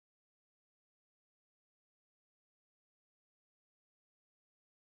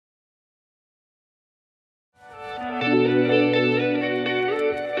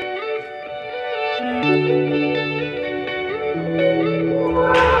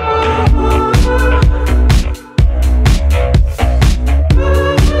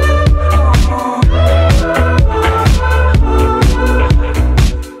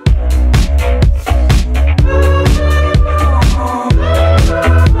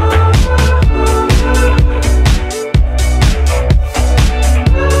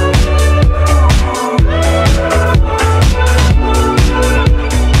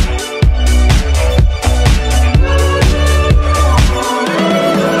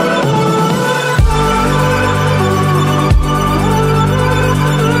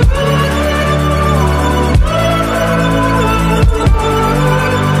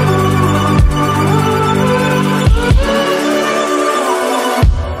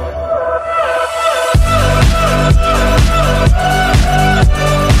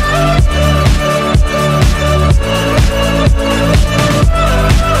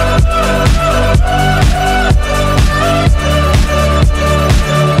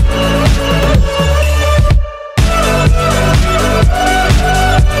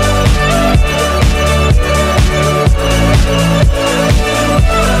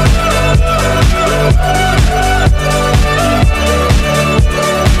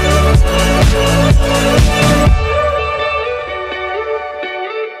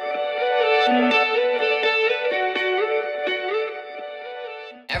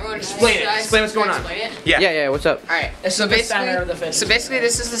explain what's going on. Yeah, what's up? Alright, so basically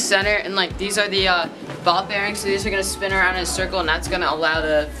this is the center, and like these are the ball bearings, so these are gonna spin around in a circle, and that's gonna allow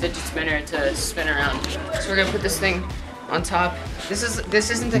the fidget spinner to spin around. So we're gonna put this thing on top. This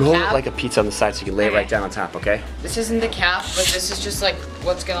isn't the Hold cap. it like a pizza on the side so you can lay it right down on top, okay? This isn't the cap, but this is just like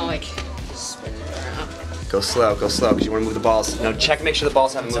what's gonna like spin it around. Go slow, because you want to move the balls. Now check, make sure the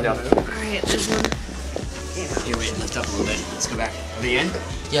balls haven't moved out. Alright, this one. Here, wait, lift up a little bit. Let's go back. Are they in?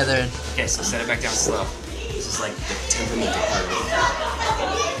 Yeah, they're in. Okay, so set it back down slow. This is like the temperamental part of it.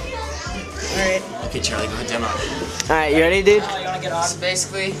 Alright. Okay, Charlie, go ahead, demo. Alright, you ready, dude? So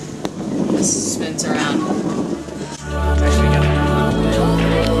basically, this spins around.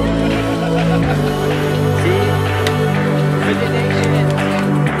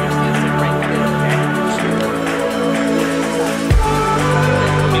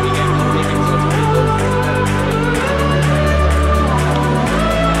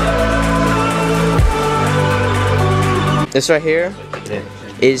 This right here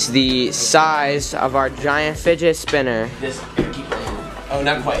is the size of our giant fidget spinner. Oh,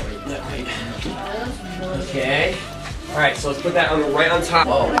 not quite. Okay. Alright, so let's put that right on top.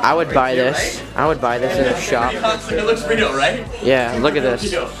 I would buy this. I would buy this in a shop. It looks real, right? Yeah, look at this.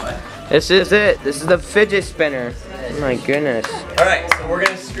 This is it. This is the fidget spinner. Oh my goodness. Alright, so we're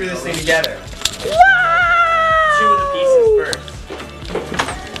gonna screw this thing together. Two of the pieces first.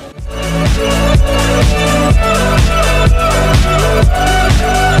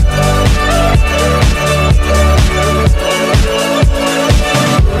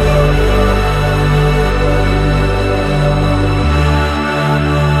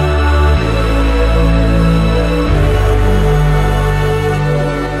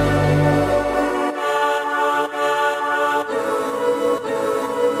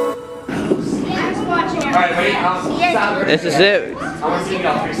 Alright, ready? This is it. I want to see you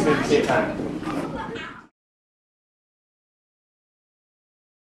all three spin at the same time.